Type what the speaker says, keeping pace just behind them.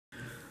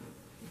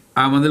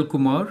I'm Anil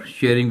Kumar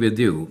sharing with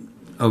you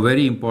a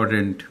very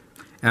important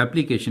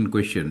application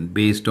question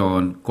based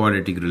on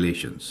quadratic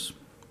relations.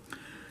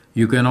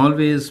 You can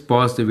always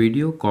pause the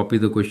video, copy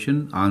the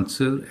question,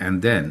 answer,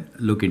 and then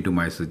look into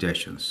my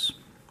suggestions.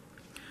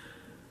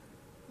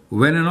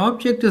 When an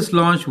object is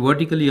launched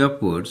vertically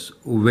upwards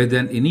with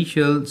an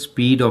initial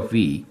speed of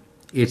v,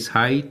 its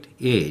height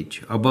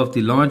h above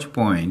the launch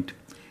point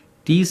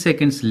t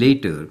seconds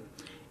later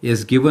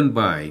is given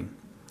by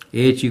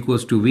h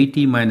equals to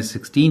vt minus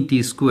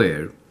 16t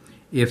square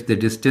if the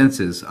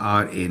distances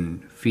are in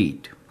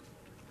feet.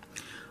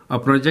 A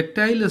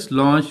projectile is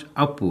launched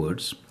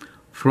upwards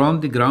from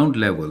the ground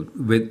level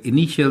with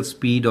initial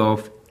speed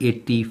of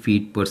 80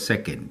 feet per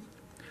second.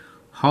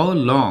 How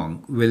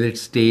long will it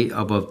stay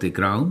above the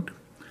ground?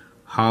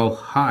 How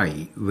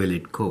high will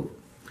it go?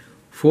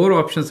 4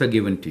 options are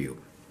given to you.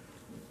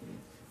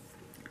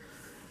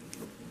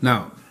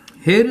 Now,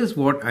 here is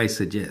what I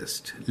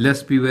suggest.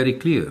 Let's be very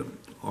clear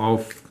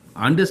of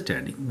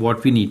understanding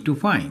what we need to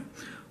find.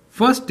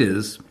 First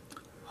is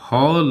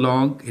how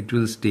long it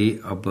will stay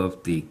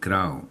above the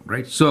ground,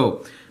 right?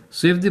 So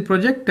if the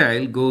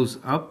projectile goes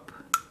up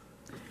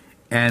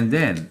and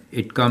then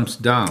it comes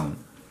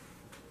down,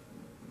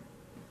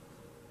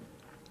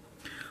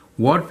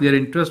 what we are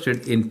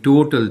interested in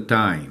total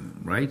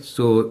time, right?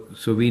 So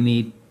we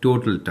need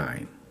total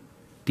time,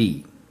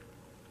 t,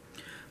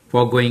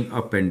 for going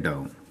up and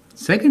down.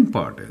 Second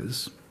part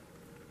is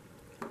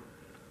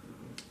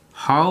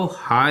how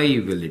high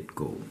will it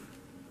go?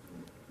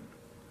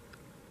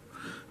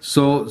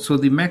 So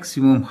the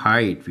maximum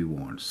height we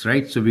want,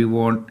 right? So we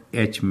want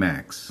h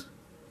max.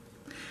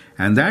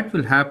 And that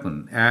will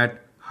happen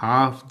at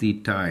half the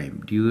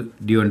time. Do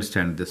you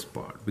understand this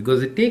part?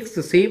 Because it takes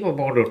the same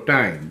amount of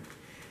time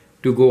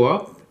to go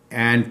up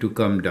and to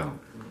come down,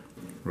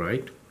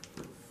 right?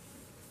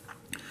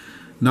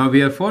 Now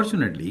we are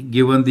fortunately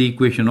given the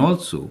equation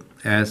also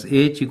as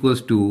h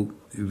equals to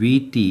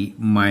vt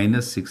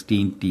minus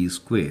 16t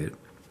square.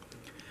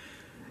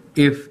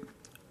 If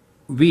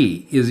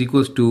v is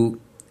equals to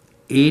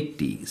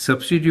 80,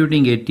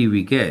 substituting 80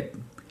 we get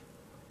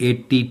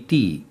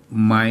 80t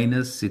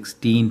minus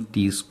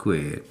 16t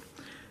square.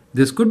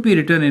 This could be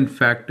written in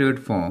factored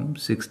form.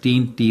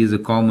 16t is a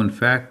common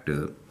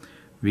factor.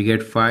 We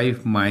get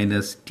 5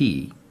 minus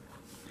t.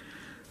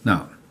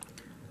 Now,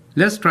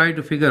 let's try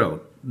to figure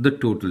out the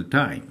total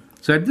time.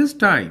 So at this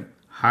time,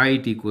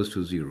 height equals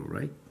to 0,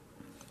 right?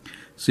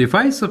 So if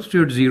I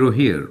substitute 0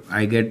 here,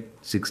 I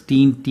get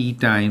 16t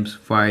times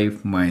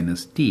 5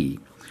 minus t.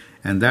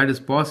 And that is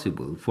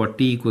possible for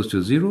t equals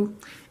to 0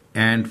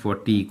 and for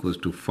t equals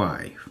to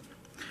 5.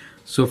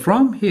 So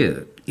from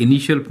here,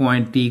 initial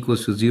point t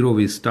equals to 0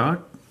 we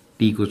start,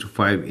 t equals to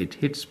 5 it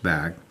hits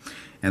back,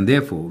 and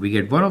therefore we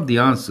get one of the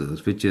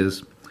answers, which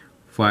is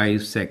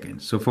 5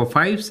 seconds. So for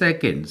 5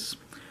 seconds,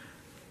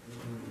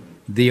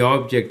 the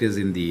object is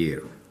in the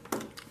air.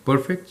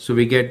 Perfect. So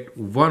we get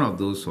one of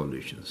those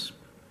solutions.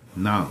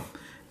 Now,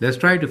 let's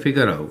try to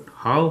figure out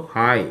how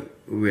high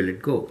will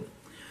it go.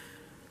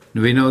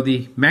 We know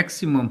the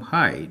maximum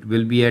height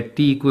will be at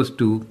t equals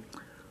to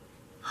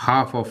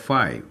half of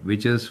 5,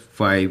 which is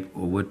 5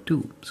 over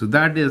 2. So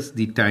that is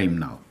the time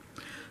now.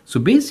 So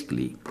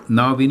basically,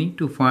 now we need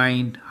to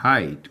find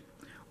height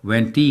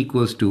when t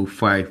equals to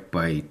 5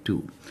 by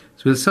 2.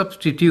 So we'll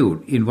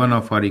substitute in one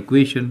of our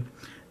equation.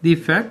 The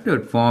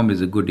factored form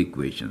is a good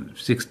equation.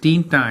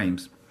 16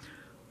 times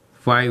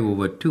 5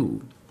 over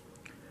 2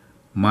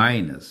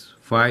 minus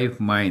 5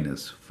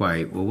 minus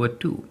 5 over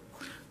 2.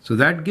 So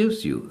that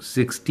gives you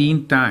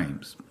 16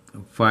 times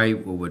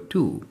 5 over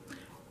 2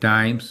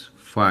 times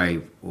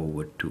 5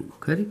 over 2,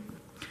 correct?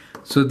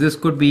 So this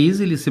could be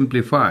easily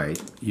simplified.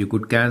 You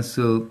could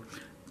cancel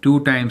 2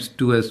 times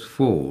 2 as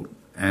 4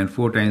 and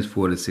 4 times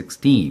 4 is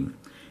 16.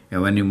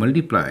 And when you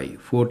multiply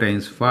 4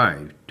 times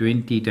 5,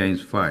 20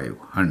 times 5,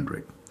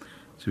 100.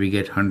 So we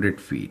get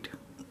 100 feet,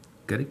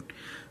 correct?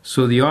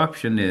 So the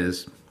option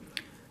is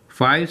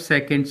 5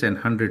 seconds and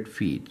 100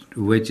 feet,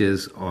 which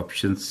is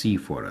option C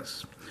for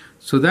us.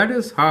 So that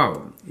is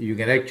how you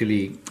can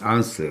actually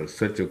answer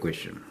such a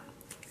question.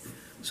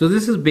 So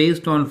this is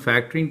based on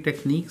factoring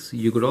techniques.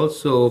 You could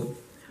also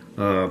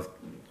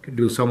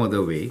do some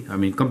other way. I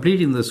mean,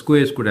 completing the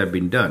squares could have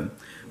been done,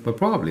 but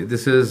probably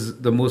this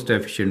is the most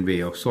efficient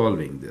way of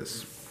solving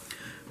this.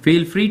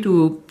 Feel free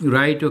to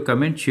write or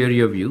comment, share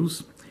your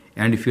views,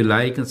 and if you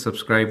like and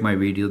subscribe my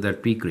video,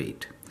 that'd be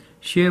great.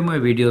 Share my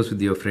videos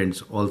with your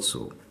friends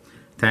also.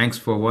 Thanks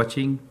for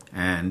watching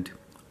and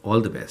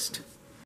all the best.